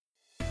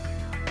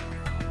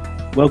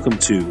Welcome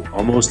to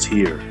Almost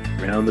Here,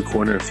 Round the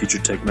Corner Future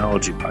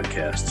Technology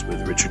Podcasts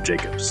with Richard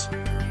Jacobs.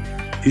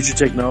 Future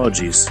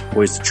technologies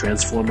poised to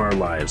transform our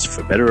lives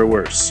for better or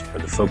worse are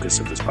the focus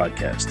of this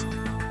podcast.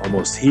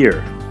 Almost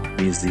here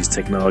means these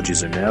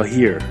technologies are now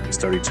here and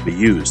starting to be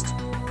used,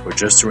 or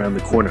just around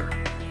the corner,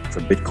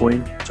 from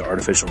Bitcoin to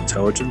artificial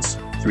intelligence,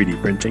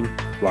 3D printing,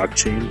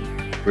 blockchain,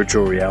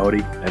 virtual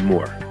reality, and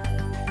more.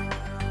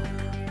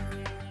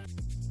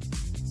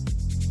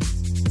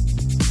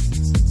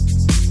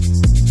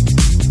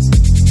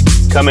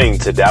 Coming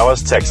to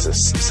Dallas,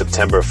 Texas,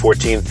 September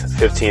 14th,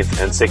 15th,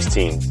 and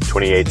 16th,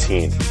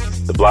 2018,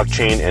 the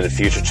Blockchain and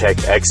Future Tech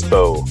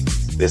Expo.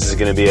 This is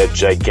going to be a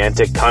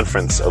gigantic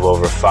conference of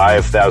over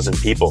 5,000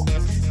 people.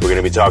 We're going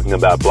to be talking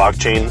about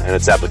blockchain and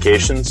its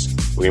applications.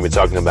 We're going to be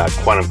talking about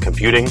quantum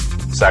computing,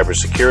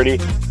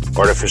 cybersecurity,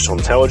 artificial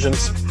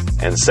intelligence,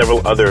 and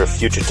several other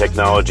future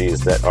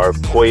technologies that are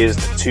poised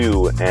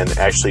to and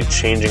actually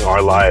changing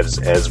our lives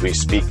as we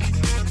speak.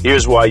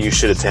 Here's why you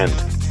should attend.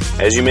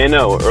 As you may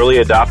know, early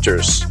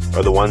adopters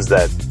are the ones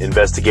that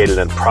investigated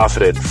and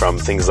profited from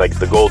things like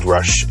the gold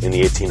rush in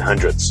the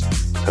 1800s,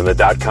 from the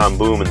dot-com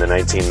boom in the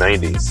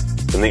 1990s,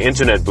 from the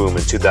internet boom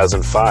in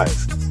 2005,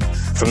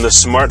 from the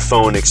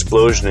smartphone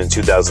explosion in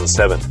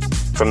 2007,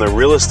 from the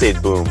real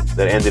estate boom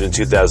that ended in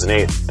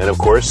 2008, and of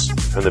course,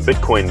 from the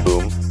Bitcoin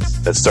boom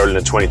that started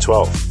in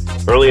 2012.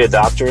 Early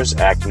adopters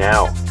act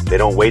now. They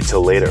don't wait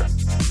till later.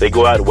 They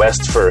go out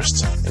west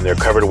first. In their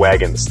covered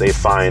wagons, they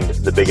find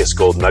the biggest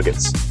gold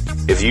nuggets.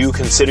 If you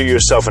consider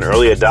yourself an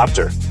early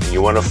adopter and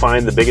you want to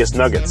find the biggest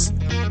nuggets,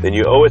 then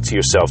you owe it to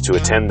yourself to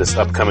attend this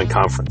upcoming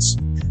conference.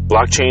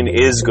 Blockchain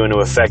is going to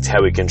affect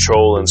how we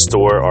control and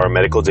store our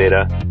medical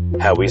data,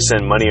 how we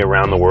send money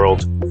around the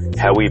world,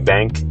 how we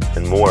bank,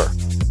 and more.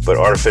 But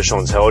artificial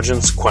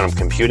intelligence, quantum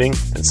computing,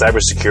 and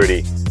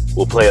cybersecurity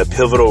will play a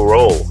pivotal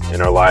role in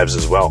our lives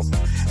as well.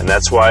 And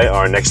that's why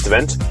our next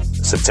event,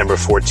 September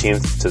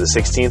 14th to the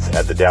 16th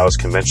at the Dallas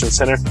Convention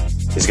Center,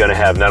 is going to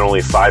have not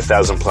only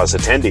 5,000 plus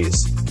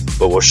attendees,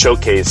 but will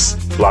showcase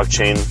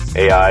blockchain,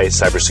 AI,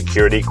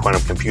 cybersecurity,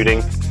 quantum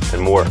computing,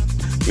 and more.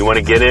 You want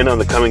to get in on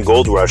the coming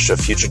gold rush of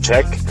future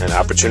tech and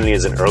opportunity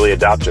as an early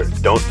adopter.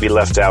 Don't be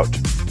left out.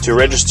 To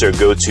register,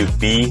 go to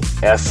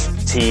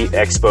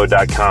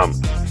bftexpo.com.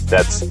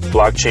 That's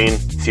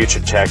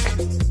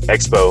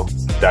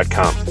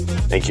blockchainfuturetechexpo.com.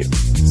 Thank you.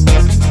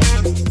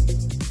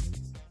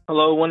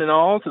 Hello, one and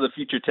all, to the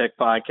Future Tech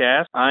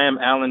Podcast. I am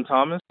Alan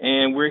Thomas,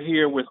 and we're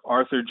here with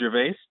Arthur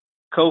Gervais,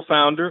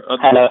 co-founder of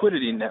the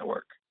Liquidity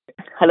Network.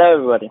 Hello,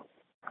 everybody.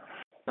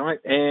 All right,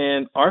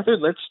 and Arthur,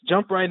 let's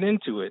jump right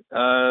into it.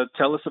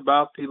 Tell us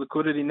about the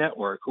Liquidity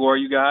Network. Who are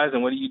you guys,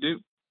 and what do you do?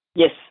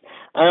 Yes.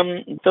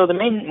 So the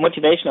main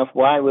motivation of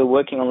why we're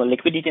working on the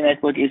Liquidity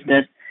Network is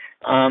that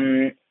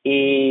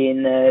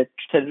in a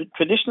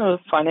traditional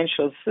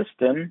financial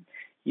system,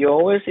 you're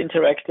always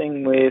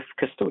interacting with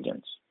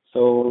custodians.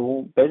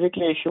 So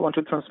basically, if you want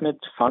to transmit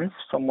funds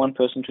from one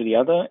person to the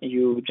other,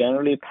 you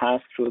generally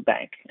pass through a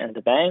bank. And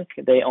the bank,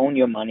 they own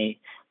your money,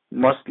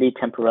 mostly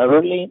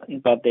temporarily,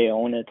 but they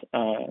own it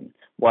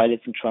while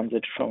it's in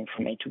transit from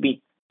A to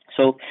B.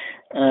 So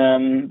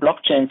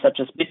blockchains such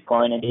as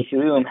Bitcoin and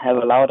Ethereum have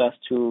allowed us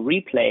to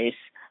replace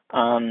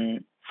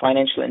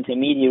financial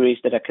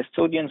intermediaries that are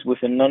custodians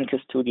with a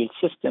non-custodial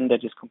system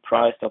that is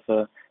comprised of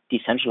a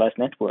decentralized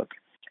network.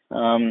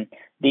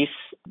 These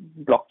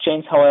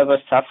blockchains,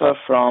 however, suffer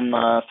from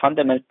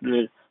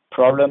fundamental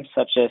problems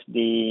such as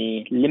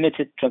the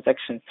limited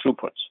transaction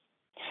throughput.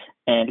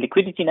 And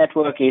Liquidity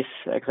Network is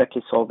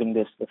exactly solving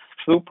this, the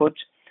throughput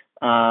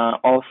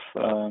of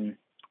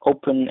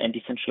open and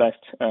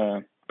decentralized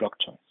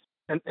blockchains.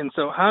 And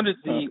so how did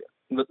the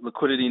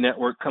Liquidity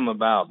Network come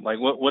about? Like,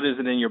 what is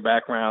it in your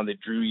background that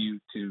drew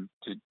you to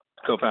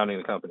co-founding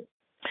the company?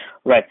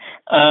 Right.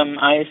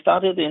 I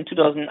started in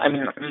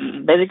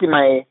 2000. Basically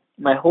my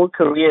whole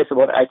career is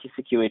about IT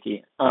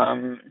security.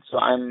 So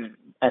I'm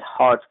at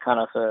heart kind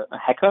of a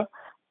hacker.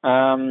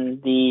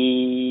 And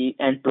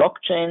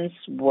blockchains,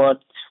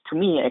 what to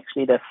me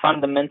actually they're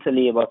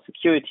fundamentally about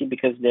security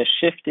because they're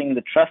shifting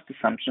the trust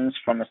assumptions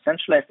from a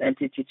centralized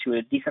entity to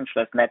a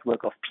decentralized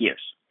network of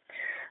peers.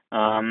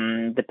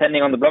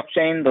 Depending on the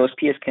blockchain, those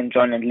peers can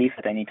join and leave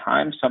at any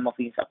time. Some of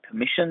these are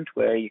permissioned,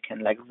 where you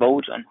can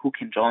vote on who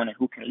can join and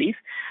who can leave.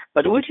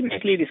 But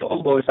ultimately, this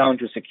all boils down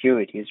to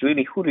security. It's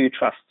really who do you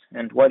trust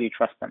and why do you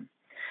trust them?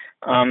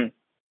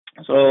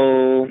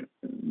 So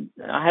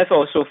I have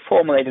also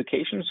formal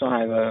education. So I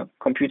have a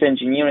computer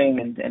engineering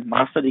and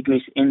master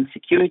degrees in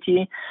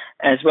security,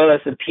 as well as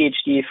a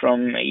PhD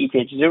from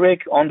ETH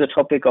Zurich on the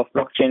topic of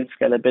blockchain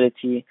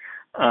scalability,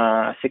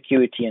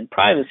 security, and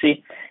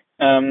privacy.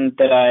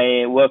 That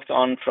I worked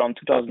on from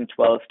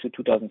 2012 to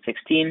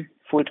 2016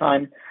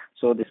 full-time.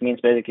 So this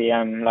means basically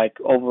I'm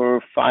over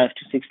 5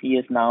 to 6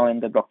 years now in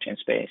the blockchain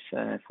space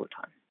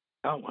full-time.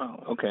 Oh,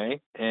 wow. Okay.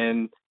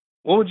 And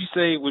what would you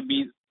say would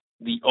be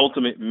the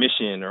ultimate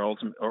mission or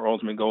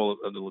ultimate goal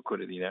of the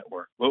Liquidity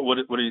Network? What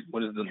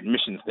is the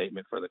mission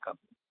statement for the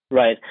company?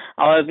 Right.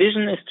 Our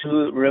vision is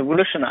to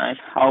revolutionize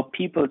how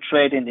people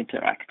trade and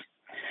interact.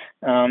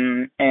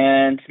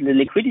 And the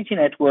liquidity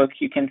network,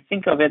 you can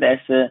think of it as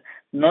a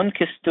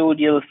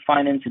non-custodial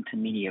finance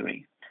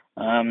intermediary.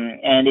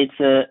 And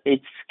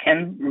it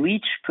can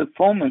reach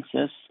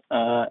performances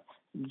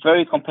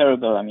very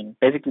comparable. I mean,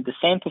 basically the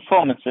same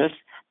performances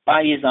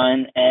by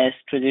design as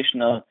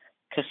traditional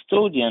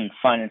custodian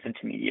finance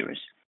intermediaries.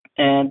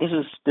 And this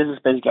is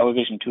basically our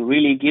vision, to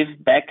really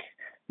give back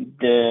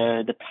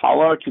the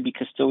power to be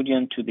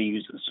custodian to the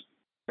users.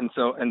 And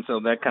so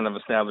that kind of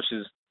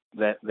establishes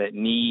that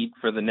need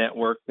for the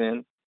network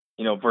then,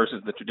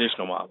 versus the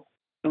traditional model.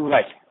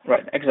 Right,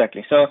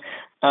 exactly. So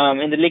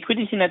in the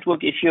liquidity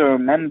network, if you're a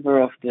member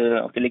of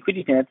the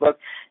liquidity network,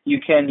 you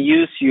can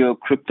use your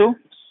crypto.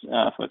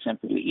 For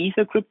example,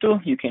 Ether crypto,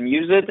 you can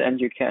use it,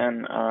 and you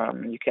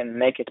can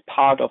make it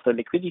part of the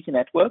liquidity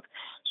network.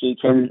 So you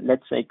can,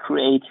 let's say,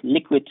 create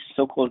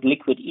so-called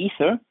liquid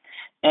Ether,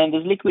 and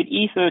this liquid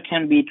Ether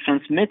can be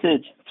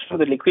transmitted through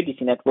the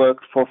liquidity network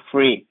for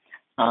free,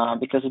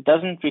 because it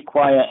doesn't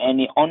require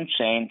any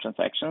on-chain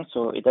transactions.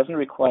 So it doesn't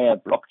require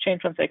blockchain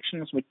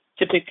transactions, which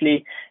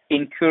typically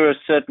incur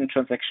certain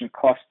transaction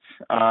costs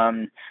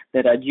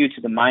that are due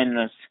to the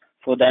miners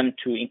for them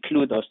to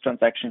include those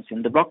transactions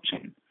in the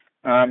blockchain.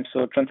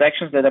 So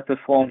transactions that are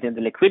performed in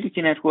the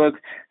liquidity network,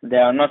 they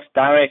are not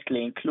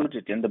directly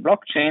included in the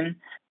blockchain,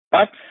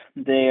 but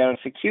their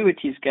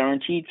security is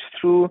guaranteed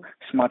through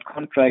smart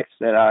contracts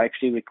that are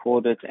actually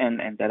recorded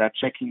and that are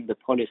checking the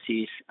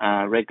policies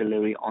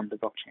regularly on the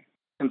blockchain.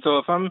 And so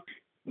if I'm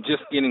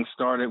just getting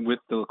started with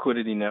the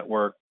liquidity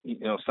network,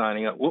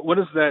 signing up, what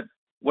is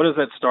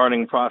that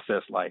starting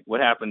process like?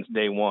 What happens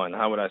day one?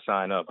 How would I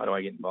sign up? How do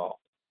I get involved?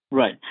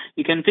 Right.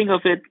 You can think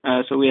of it,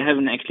 so we have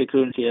actually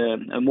currently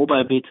a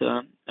mobile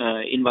beta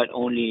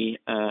invite-only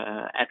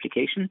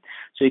application.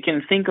 So you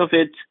can think of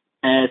it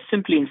as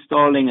simply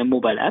installing a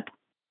mobile app.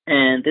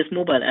 And this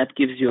mobile app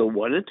gives you a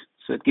wallet.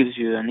 So it gives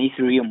you an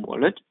Ethereum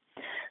wallet.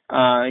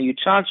 You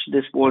charge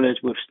this wallet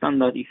with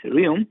standard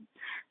Ethereum.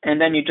 And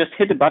then you just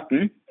hit a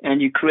button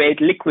and you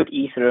create liquid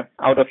Ether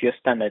out of your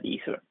standard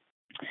Ether.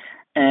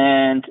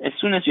 And as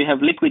soon as you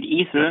have liquid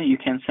Ether, you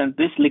can send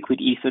this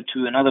liquid Ether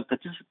to another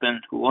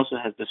participant who also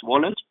has this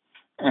wallet,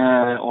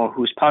 or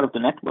who is part of the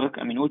network.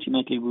 I mean,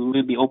 ultimately, we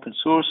will be open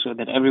source so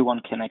that everyone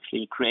can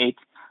actually create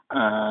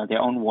their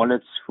own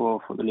wallets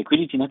for the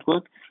liquidity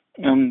network.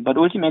 But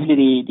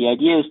ultimately, the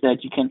idea is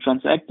that you can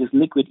transact this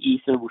liquid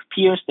Ether with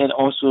peers that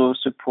also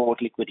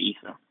support liquid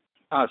Ether.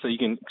 So you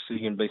can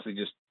basically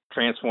just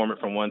transform it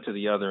from one to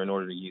the other in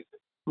order to use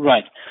it.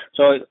 Right.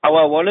 So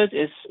our wallet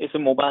is a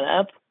mobile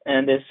app,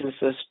 and this is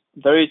a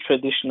very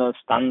traditional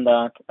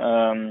standard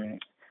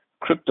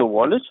crypto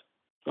wallet.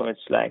 So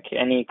it's like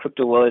any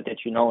crypto wallet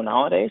that you know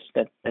nowadays,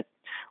 that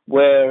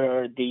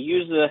where the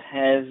user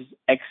has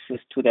access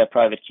to their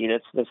private key.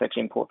 That's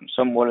actually important.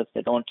 Some wallets,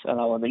 they don't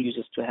allow the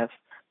users to have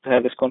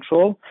this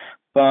control,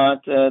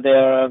 but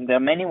there are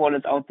many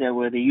wallets out there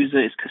where the user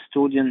is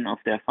custodian of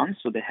their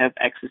funds, so they have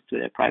access to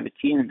their private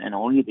key, and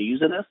only the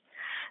user does.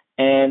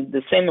 And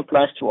the same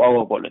applies to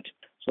our wallet.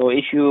 So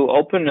if you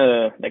open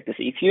this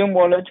Ethereum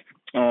wallet,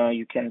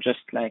 you can just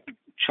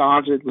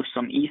charge it with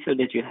some Ether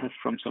that you have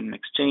from some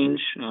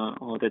exchange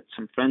or that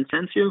some friend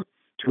sends you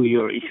to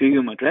your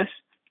Ethereum address.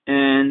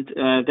 And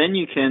then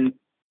you can,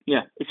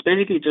 it's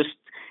basically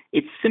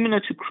it's similar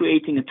to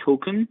creating a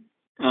token.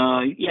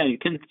 You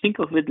can think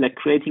of it like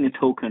creating a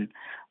token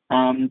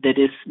that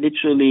is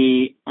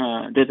literally,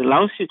 that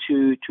allows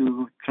you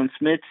to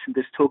transmit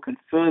this token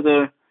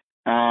further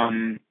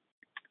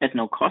at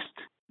no cost,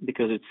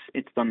 because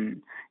it's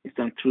done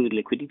through the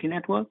liquidity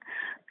network,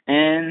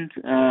 and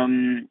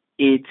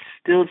it's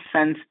still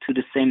sent to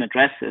the same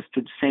addresses,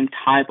 to the same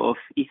type of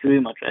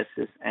Ethereum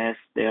addresses as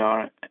they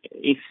are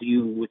if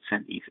you would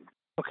send Ether.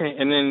 Okay,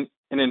 and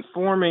then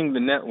forming the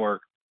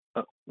network,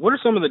 what are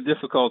some of the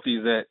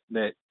difficulties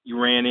that you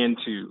ran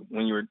into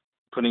when you were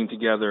putting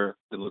together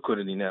the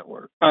liquidity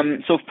network?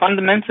 So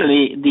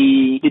fundamentally,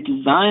 the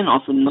design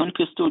of a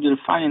non-custodial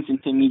finance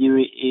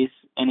intermediary is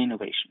an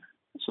innovation.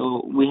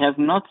 So we have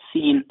not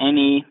seen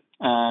any,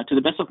 to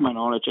the best of my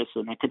knowledge as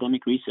an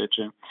academic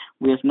researcher,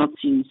 we have not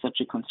seen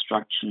such a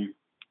construction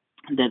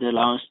that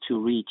allows to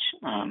reach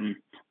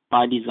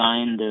by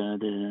design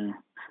the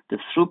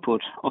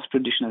throughput of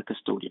traditional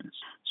custodians.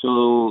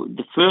 So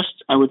the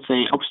first, I would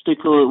say,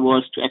 obstacle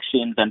was to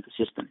actually invent the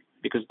system,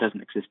 because it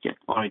doesn't exist yet,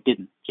 or it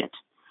didn't yet.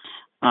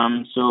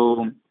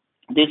 So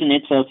this in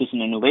itself is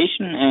an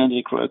innovation, and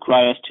it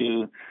requires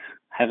to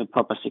have a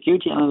proper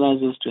security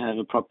analysis, to have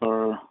a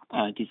proper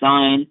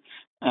design,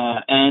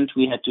 and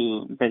we had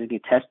to basically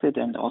test it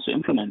and also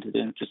implement it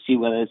and to see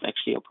whether it's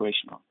actually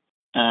operational.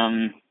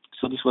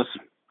 So this was,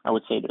 I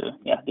would say,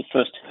 the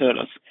first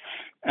hurdles.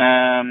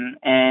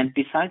 And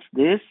besides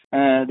this,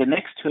 the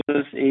next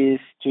hurdles is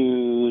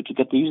to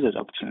get the user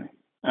adoption,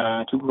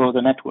 to grow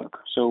the network.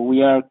 So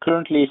we are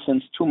currently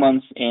since 2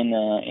 months in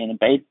a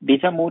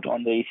beta mode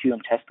on the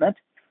Ethereum testnet.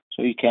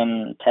 So you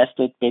can test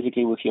it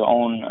basically with your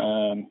own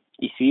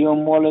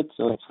Ethereum wallet.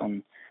 So it's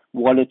on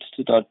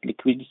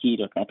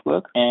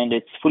wallet.liquidity.network, and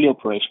it's fully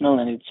operational,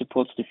 and it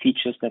supports the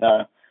features that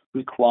are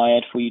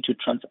required for you to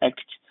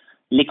transact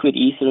liquid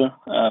Ether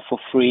for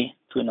free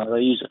to another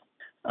user.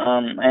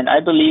 And I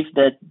believe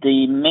that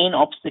the main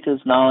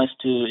obstacles now is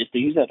the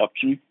user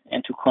adoption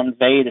and to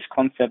convey this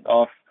concept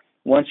of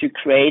once you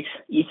create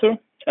Ether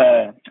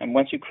and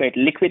once you create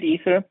liquid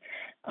Ether,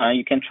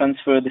 you can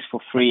transfer this for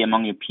free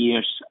among your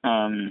peers.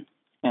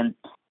 And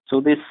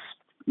so this,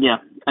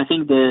 I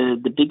think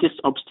the biggest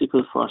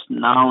obstacle for us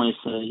now is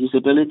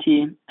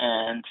usability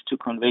and to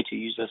convey to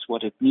users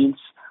what it means,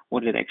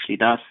 what it actually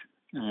does.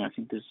 I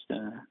think this is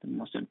the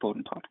most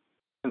important part.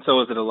 And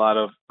so is it a lot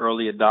of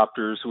early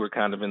adopters who are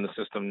kind of in the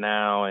system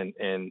now and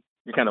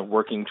you're kind of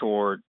working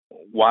toward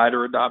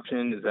wider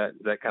adoption? Is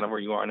that kind of where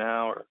you are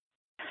now? Or?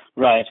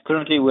 Right.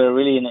 Currently, we're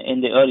really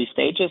in the early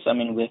stages. I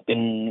mean, we've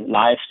been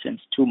live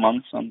since 2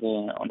 months on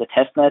the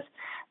testnet.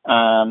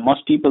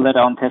 Most people that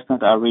are on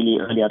testnet are really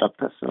early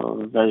adopters,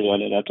 so very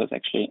early adopters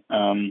actually.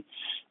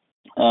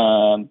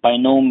 By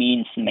no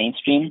means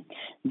mainstream.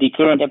 The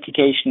current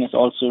application is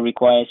also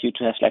requires you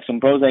to have like some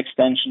browser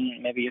extension.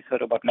 Maybe you've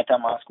heard about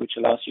MetaMask, which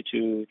allows you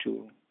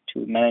to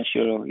manage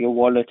your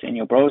wallet in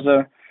your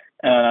browser.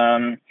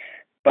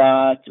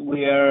 But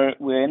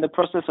we're in the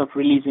process of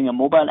releasing a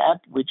mobile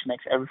app, which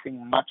makes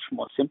everything much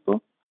more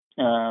simple.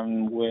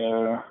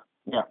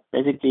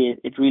 Basically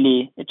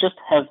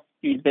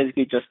you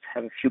basically just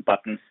have a few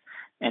buttons,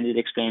 and it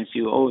explains to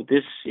you,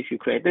 this if you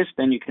create this,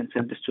 then you can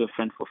send this to a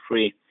friend for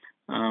free.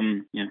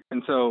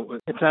 And so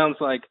it sounds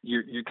like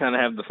you kind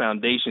of have the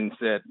foundation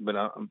set, but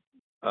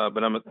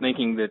I'm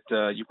thinking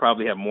that you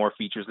probably have more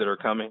features that are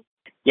coming.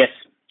 Yes.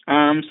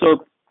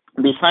 So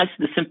besides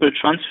the simple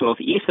transfer of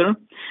Ether,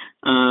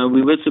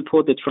 we will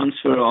support the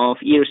transfer of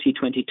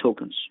ERC20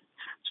 tokens.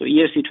 So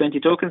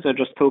ERC20 tokens are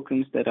just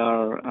tokens that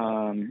are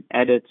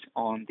added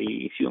on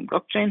the Ethereum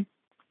blockchain.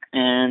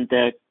 And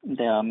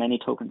there are many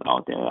tokens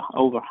out there,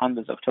 over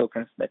hundreds of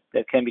tokens that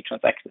can be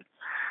transacted.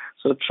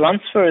 So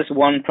transfer is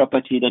one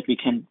property that we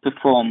can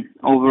perform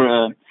over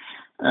a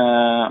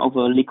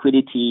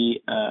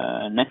liquidity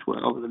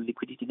network, over the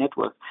liquidity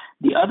network.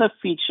 The other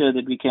feature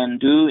that we can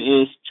do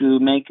is to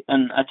make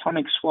an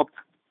atomic swap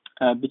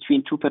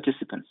between two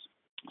participants.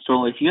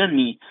 So if you and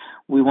me,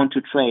 we want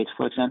to trade,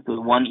 for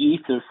example, 1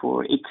 Ether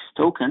for X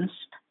tokens,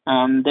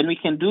 then we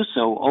can do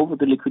so over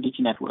the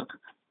liquidity network.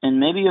 And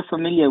maybe you're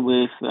familiar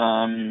with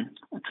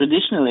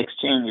traditional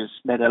exchanges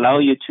that allow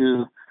you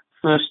to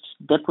first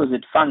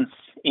deposit funds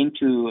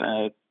into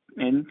a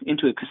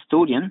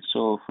custodian.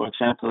 So, for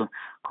example,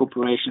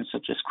 corporations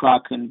such as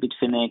Kraken,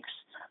 Bitfinex,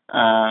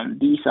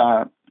 these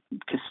are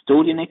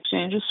custodian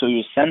exchanges. So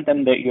you send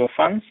them your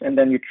funds, and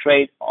then you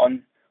trade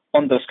on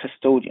those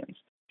custodians.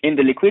 In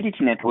the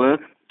liquidity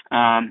network,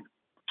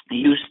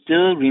 you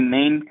still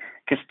remain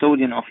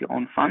custodian of your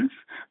own funds,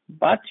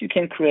 but you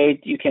can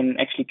create these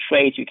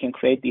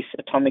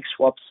atomic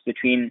swaps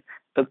between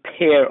a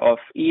pair of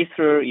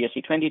Ether,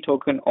 ERC20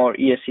 token, or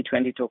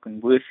ERC20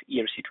 token with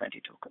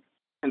ERC20 token.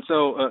 And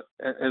so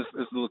as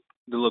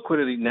the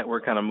liquidity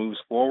network kind of moves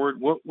forward,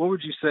 what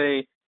would you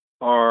say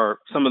are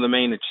some of the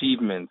main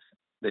achievements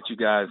that you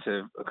guys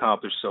have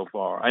accomplished so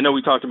far? I know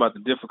we talked about the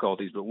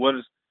difficulties, but what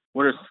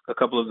are a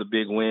couple of the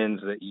big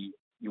wins that you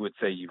would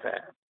say you've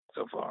had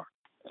so far?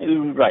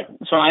 Right.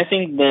 So I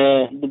think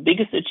the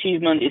biggest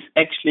achievement is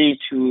actually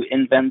to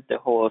invent the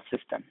whole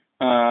system.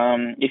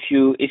 If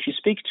you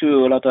speak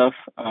to a lot of,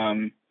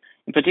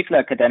 in particular,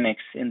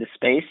 academics in the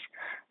space,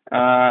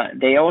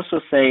 they also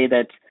say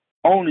that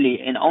only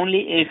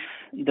if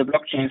the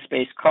blockchain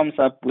space comes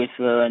up with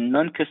a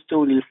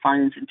non-custodial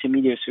finance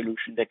intermediary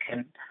solution that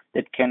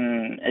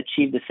can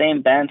achieve the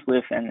same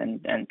bandwidth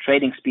and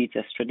trading speeds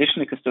as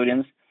traditional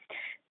custodians,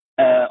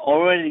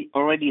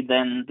 already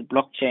then the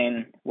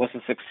blockchain was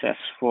a success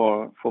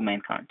for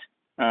mankind.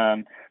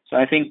 So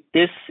I think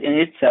this in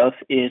itself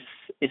is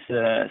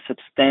a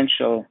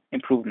substantial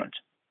improvement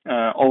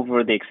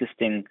over the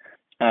existing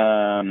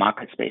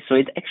market space. So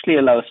it actually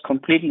allows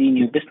completely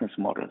new business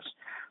models.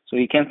 So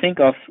you can think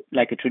of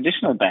like a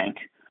traditional bank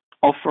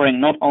offering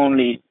not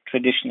only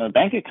traditional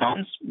bank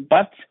accounts,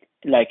 but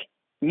like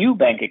new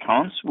bank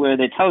accounts where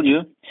they tell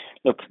you,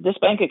 look, this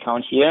bank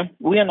account here,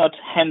 we are not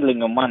handling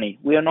your money.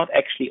 We are not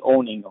actually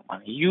owning your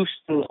money. You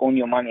still own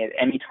your money at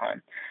any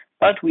time,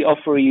 but we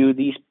offer you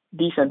these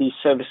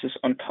services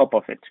on top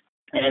of it.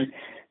 And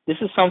this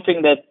is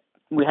something that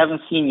we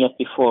haven't seen yet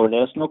before.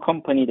 There's no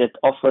company that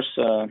offers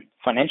a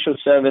financial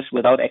service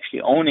without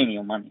actually owning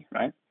your money,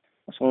 right?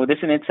 So this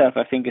in itself,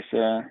 I think, is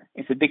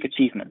a big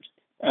achievement.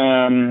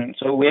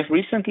 So we have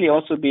recently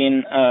also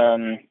been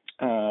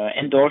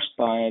endorsed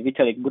by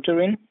Vitalik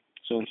Buterin.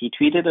 So he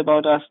tweeted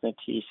about us that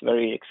he's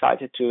very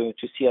excited to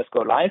see us go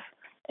live.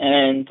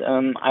 And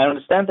I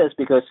understand this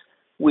because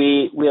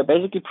we are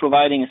basically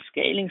providing a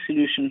scaling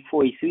solution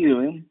for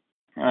Ethereum,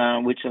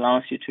 which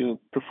allows you to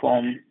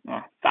perform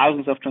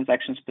thousands of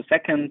transactions per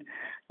second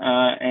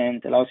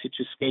and allows you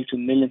to scale to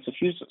millions of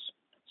users.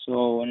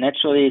 So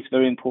naturally, it's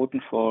very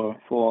important for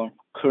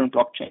current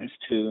blockchains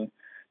to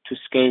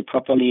scale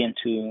properly and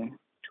to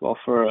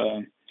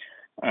offer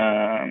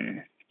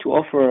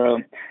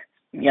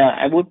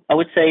I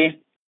would say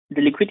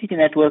the liquidity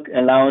network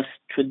allows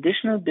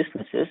traditional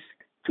businesses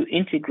to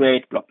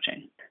integrate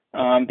blockchain,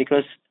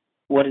 because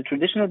what a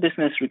traditional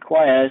business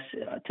requires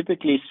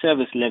typically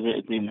service level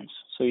agreements.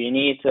 So you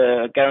need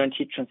a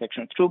guaranteed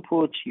transaction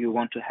throughput. You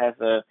want to have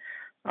a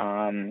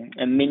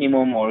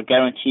minimum or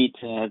guaranteed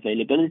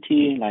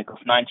availability, like of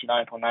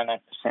 99.99%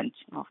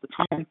 of the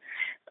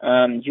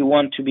time. You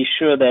want to be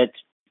sure that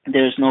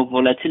there's no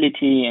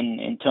volatility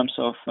in terms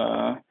of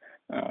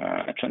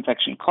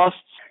transaction costs.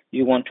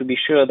 You want to be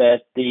sure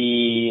that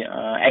the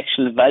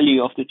actual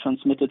value of the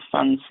transmitted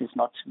funds is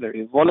not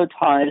very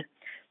volatile.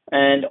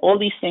 And all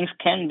these things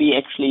can be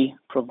actually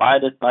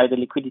provided by the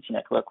liquidity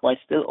network while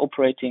still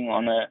operating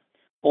on an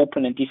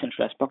open and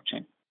decentralized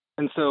blockchain.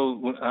 And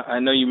so I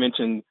know you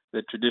mentioned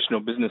that traditional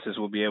businesses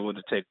will be able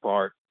to take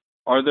part.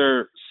 Are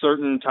there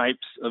certain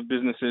types of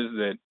businesses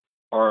that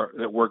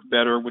work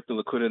better with the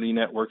liquidity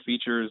network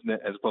features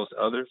as opposed to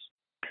others?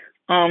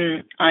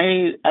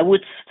 I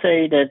would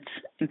say that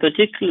in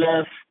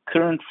particular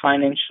current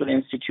financial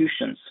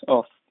institutions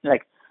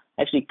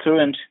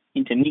current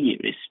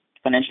intermediaries,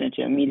 financial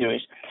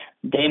intermediaries,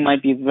 they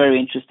might be very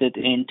interested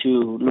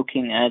into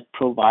looking at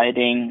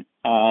providing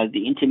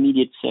the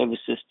intermediate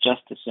services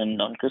just as a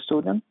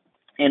non-custodian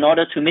in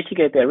order to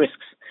mitigate their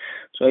risks.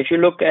 So if you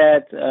look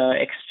at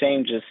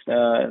exchanges,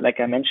 like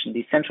I mentioned,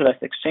 these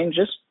centralized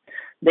exchanges,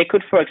 they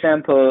could, for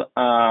example,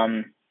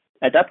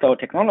 adapt our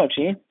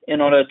technology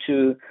in order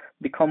to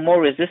become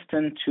more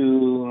resistant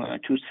to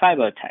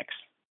cyber attacks.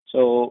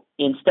 So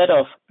instead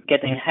of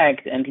getting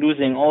hacked and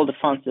losing all the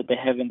funds that they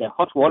have in their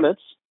hot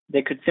wallets,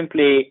 they could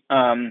simply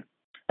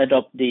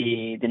adopt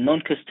the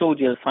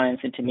non-custodial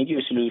finance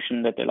intermediary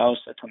solution that allows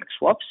atomic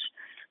swaps,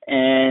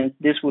 and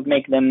this would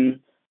make them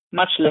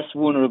much less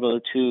vulnerable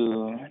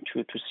to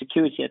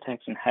security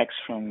attacks and hacks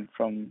from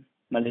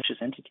malicious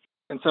entities.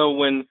 And so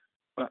when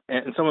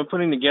someone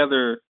putting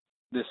together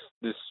this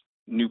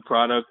new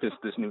product,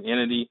 this new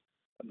entity,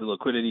 the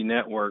liquidity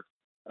network,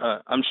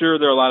 I'm sure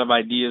there are a lot of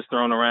ideas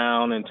thrown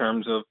around in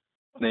terms of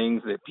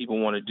things that people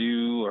want to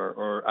do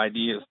or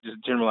ideas,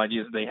 just general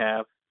ideas that they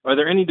have. Are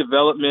there any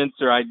developments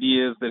or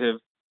ideas that have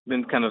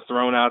been kind of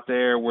thrown out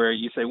there where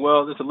you say,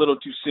 well, it's a little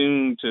too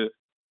soon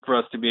for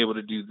us to be able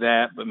to do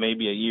that, but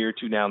maybe a year or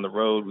two down the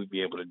road we'd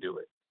be able to do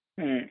it?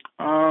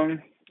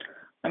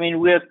 I mean,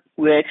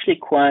 we're actually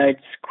quite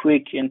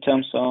quick in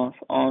terms of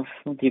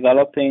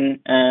developing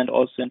and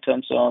also in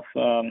terms of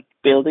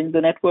building the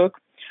network.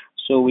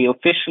 So we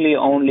officially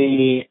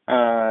only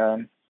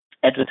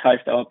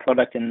advertised our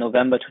product in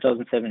November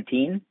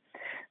 2017.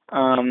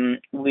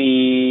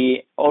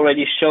 We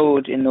already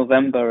showed in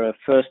November a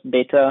first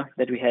beta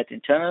that we had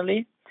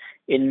internally.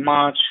 In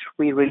March,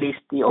 we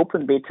released the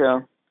open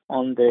beta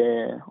on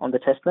the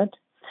testnet.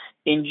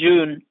 In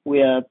June,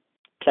 we are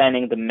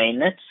planning the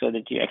mainnet so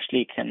that you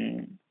actually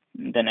can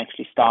then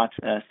start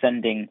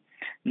sending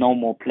no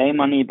more play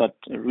money, but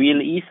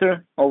real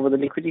Ether over the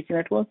liquidity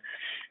network.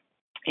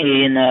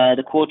 In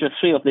the quarter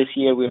 3 of this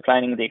year, we're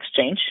planning the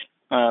exchange,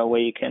 where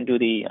you can do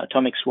the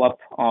atomic swap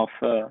of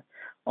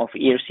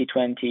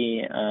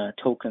ERC20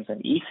 tokens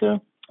and Ether,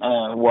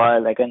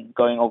 while again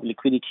going over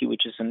liquidity,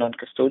 which is a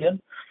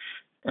non-custodian.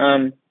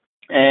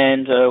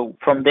 And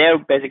from there,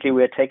 basically,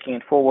 we're taking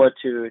it forward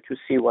to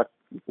see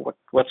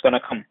what's going to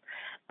come.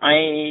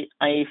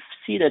 I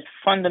see that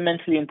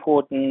fundamentally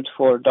important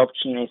for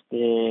adoption is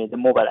the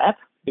mobile app,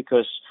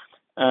 because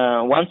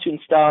once you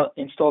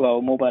install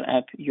our mobile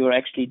app, you're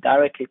actually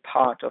directly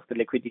part of the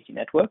liquidity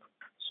network.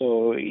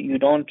 So you're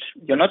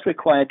not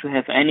required to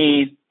have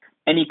any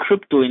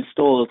crypto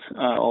installed,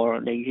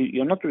 or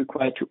you're not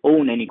required to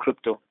own any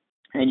crypto.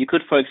 And you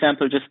could, for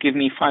example, just give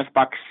me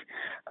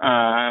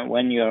 $5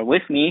 when you're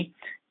with me,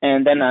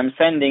 and then I'm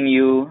sending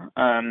you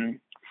 $5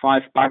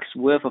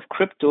 worth of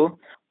crypto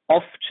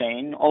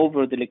off-chain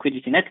over the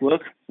liquidity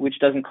network, which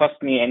doesn't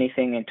cost me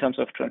anything in terms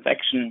of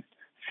transaction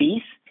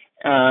fees.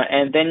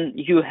 And then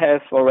you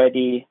have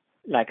already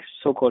like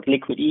so-called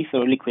liquid Ether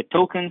or liquid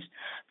tokens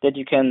that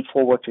you can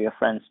forward to your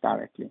friends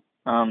directly,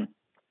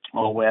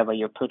 or wherever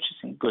you're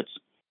purchasing goods.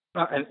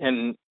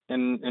 And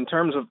in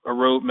terms of a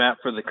roadmap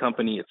for the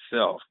company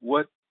itself,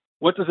 what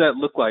does that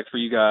look like for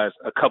you guys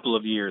a couple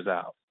of years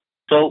out?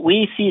 So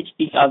we see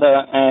each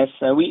other as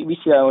we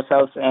see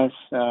ourselves as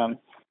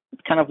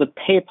kind of the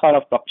PayPal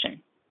of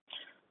blockchain.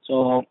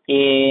 So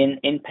in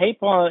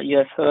PayPal, you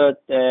have heard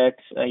that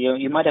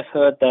you might have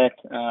heard that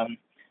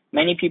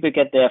many people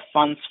get their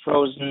funds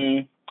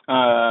frozen,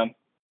 their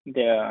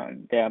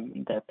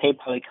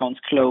PayPal accounts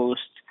closed.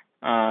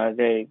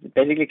 They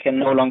basically can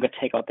no longer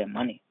take out their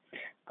money.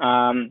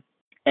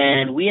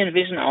 And we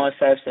envision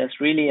ourselves as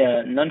really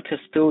a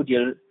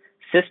non-custodial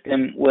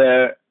system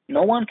where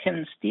no one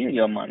can steal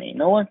your money.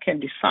 No one can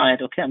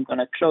decide, okay, I'm going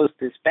to close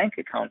this bank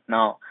account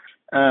now.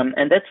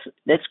 And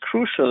that's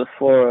crucial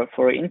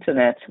for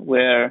internet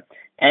where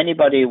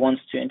anybody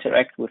wants to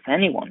interact with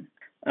anyone.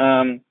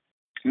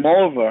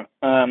 Moreover,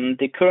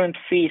 the current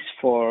fees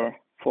for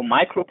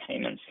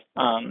micropayments,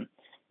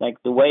 like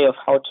the way of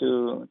how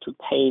to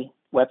pay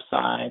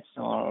websites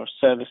or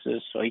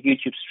services or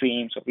YouTube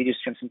streams or video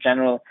streams in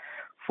general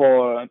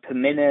for per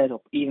minute or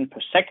even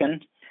per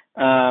second,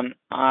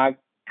 are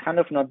kind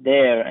of not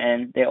there,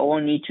 and they all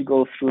need to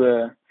go through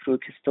a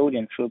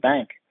custodian, through a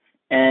bank.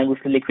 And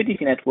with the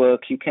liquidity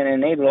network, you can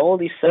enable all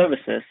these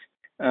services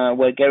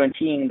while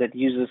guaranteeing that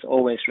users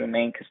always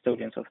remain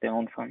custodians of their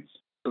own funds.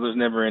 So there's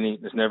never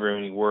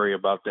any worry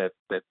about that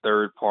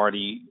third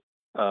party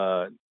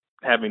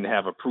having to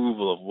have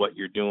approval of what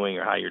you're doing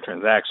or how you're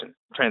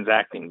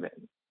transacting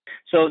then.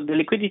 So the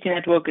liquidity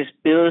network is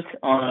built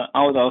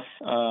out of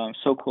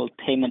so-called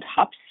payment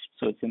hubs.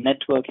 So it's a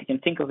network. You can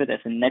think of it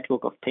as a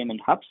network of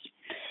payment hubs.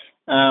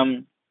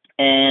 And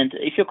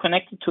if you're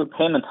connected to a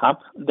payment hub,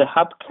 the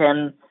hub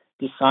can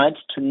decide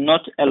to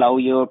not allow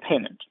your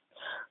payment.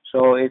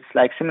 So it's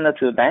like similar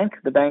to a bank.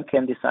 The bank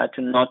can decide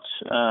to not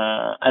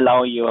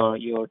allow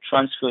your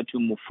transfer to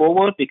move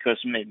forward because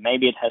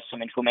maybe it has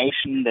some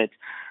information that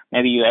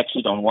maybe you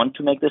actually don't want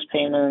to make this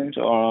payment,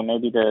 or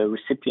maybe the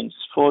recipient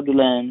is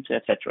fraudulent,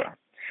 etc.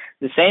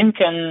 The same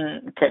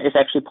is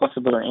actually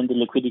possible in the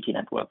liquidity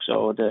network.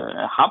 So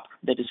the hub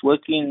that is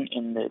working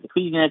in the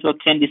liquidity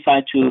network can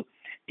decide to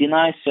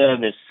deny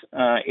service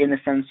in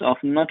a sense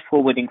of not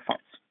forwarding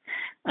funds.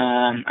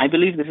 I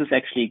believe this is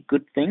actually a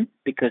good thing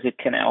because it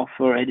can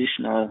offer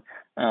additional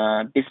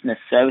business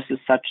services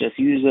such as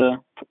user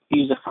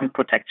fund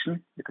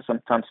protection, because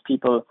sometimes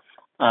people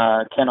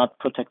cannot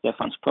protect their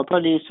funds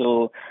properly.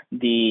 So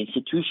the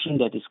institution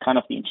that is kind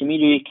of the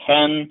intermediary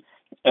can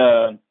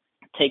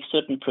take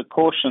certain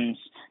precautions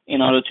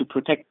in order to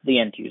protect the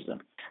end user.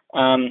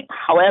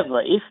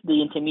 However, if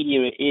the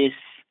intermediary is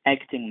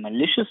acting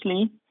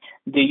maliciously,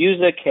 the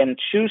user can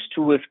choose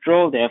to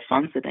withdraw their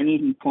funds at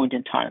any point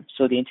in time.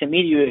 So the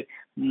intermediary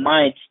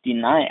might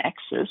deny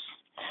access,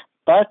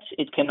 but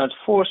it cannot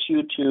force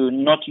you to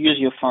not use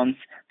your funds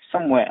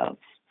somewhere else.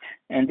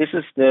 And this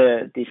is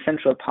the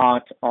central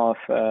part of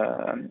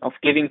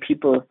giving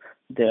people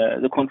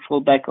the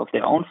control back of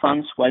their own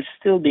funds while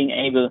still being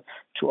able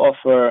to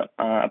offer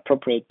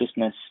appropriate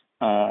business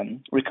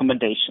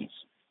recommendations.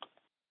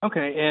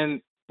 Okay,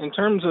 and in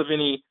terms of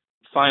any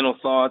final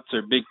thoughts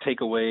or big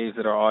takeaways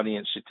that our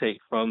audience should take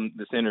from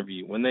this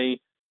interview, when they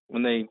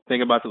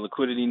think about the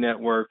liquidity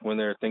network, when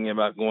they're thinking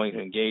about going to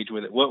engage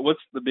with it,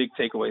 what's the big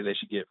takeaway they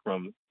should get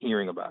from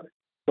hearing about it?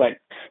 Right.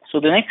 So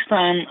the next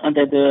time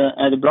that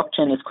the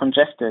blockchain is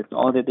congested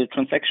or that the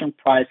transaction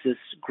prices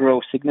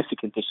grow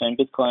significantly, so in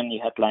Bitcoin you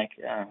had like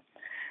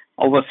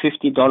over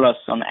 $50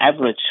 on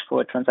average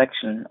for a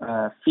transaction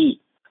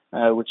fee,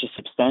 which is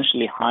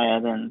substantially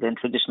higher than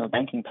traditional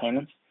banking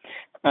payments.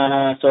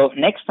 So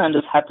next time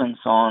this happens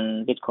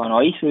on Bitcoin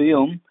or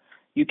Ethereum,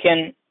 you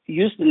can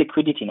use the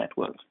liquidity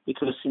network,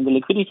 because in the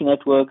liquidity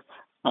network,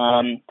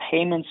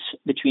 payments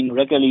between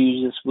regular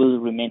users will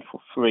remain for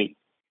free.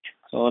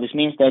 So this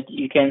means that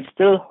you can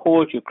still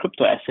hold your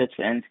crypto assets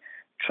and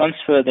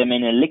transfer them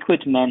in a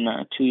liquid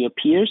manner to your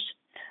peers,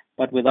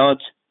 but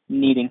without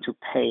needing to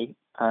pay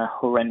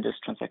horrendous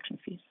transaction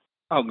fees.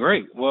 Oh,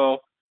 great.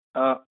 Well,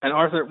 and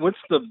Arthur, what's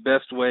the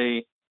best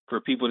way for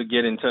people to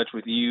get in touch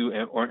with you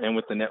and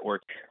with the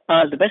network?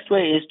 The best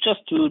way is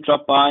just to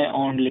drop by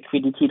on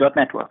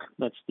liquidity.network.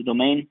 That's the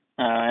domain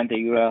and the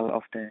URL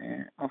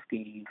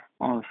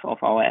of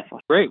our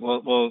effort. Great.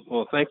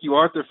 Well, thank you,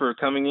 Arthur, for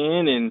coming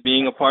in and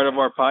being a part of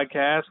our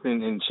podcast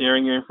and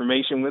sharing your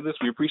information with us.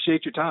 We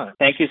appreciate your time.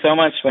 Thank you so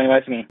much for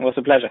inviting me. It was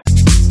a pleasure.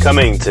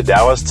 Coming to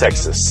Dallas,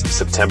 Texas,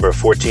 September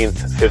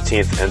 14th,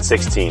 15th, and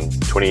 16th,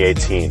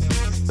 2018,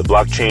 the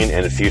Blockchain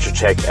and Future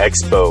Tech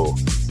Expo.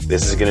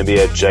 This is going to be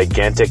a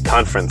gigantic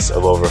conference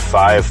of over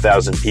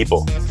 5,000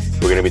 people.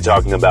 We're going to be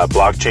talking about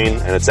blockchain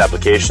and its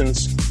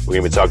applications. We're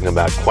going to be talking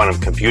about quantum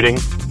computing,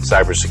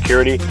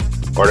 cybersecurity,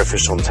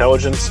 artificial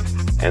intelligence,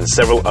 and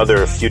several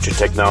other future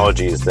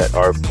technologies that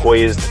are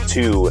poised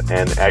to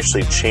and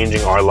actually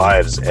changing our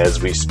lives as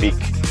we speak.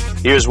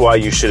 Here's why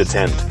you should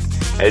attend.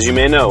 As you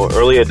may know,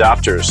 early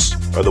adopters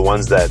are the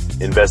ones that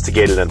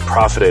investigated and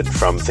profited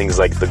from things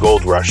like the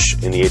gold rush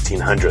in the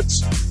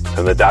 1800s,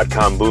 from the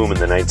dot-com boom in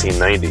the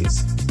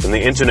 1990s, from the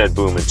internet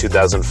boom in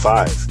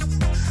 2005,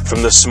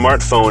 from the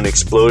smartphone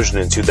explosion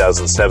in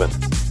 2007,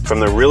 from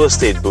the real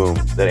estate boom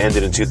that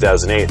ended in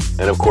 2008,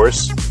 and of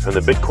course, from the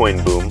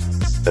Bitcoin boom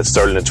that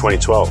started in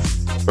 2012.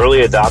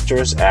 Early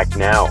adopters act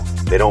now.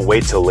 They don't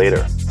wait till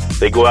later.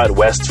 They go out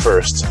west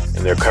first.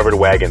 In their covered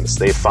wagons,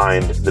 they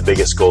find the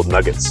biggest gold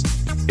nuggets.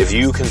 If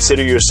you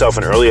consider yourself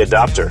an early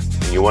adopter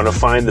and you want to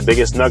find the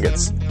biggest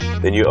nuggets,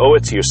 then you owe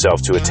it to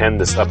yourself to attend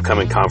this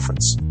upcoming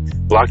conference.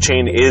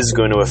 Blockchain is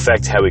going to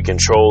affect how we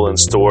control and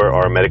store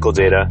our medical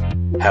data,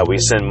 how we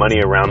send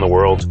money around the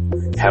world,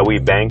 how we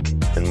bank,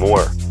 and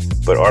more.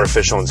 But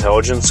artificial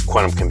intelligence,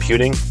 quantum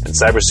computing, and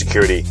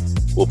cybersecurity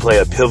will play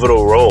a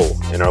pivotal role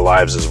in our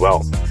lives as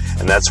well.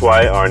 And that's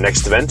why our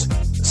next event,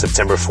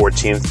 September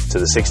 14th to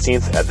the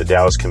 16th at the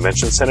Dallas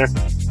Convention Center,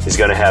 is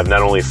going to have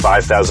not only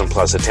 5,000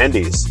 plus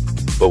attendees,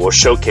 but will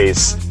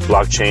showcase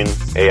blockchain,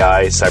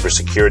 AI,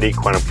 cybersecurity,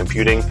 quantum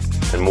computing,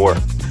 and more.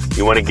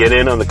 You want to get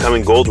in on the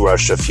coming gold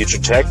rush of future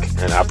tech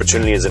and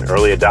opportunity as an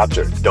early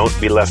adopter. Don't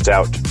be left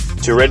out.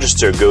 To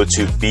register, go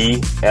to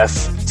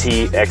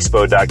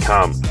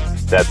bftexpo.com.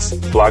 That's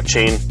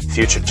blockchain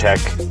future tech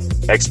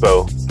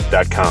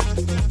expo.com.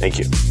 Thank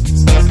you.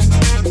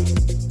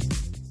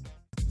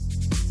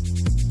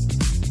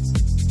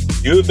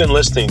 You have been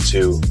listening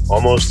to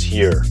Almost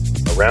Here,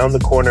 Around the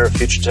Corner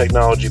Future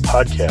Technology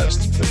podcast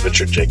with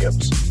Richard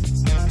Jacobs.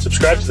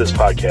 Subscribe to this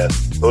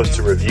podcast, post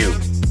a review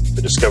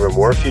to discover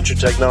more future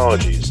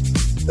technologies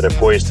that are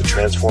poised to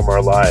transform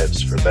our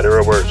lives for better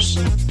or worse,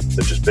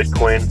 such as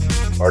Bitcoin,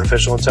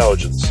 artificial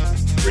intelligence,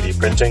 3D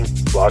printing,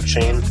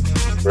 blockchain,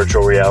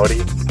 virtual reality,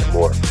 and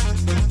more.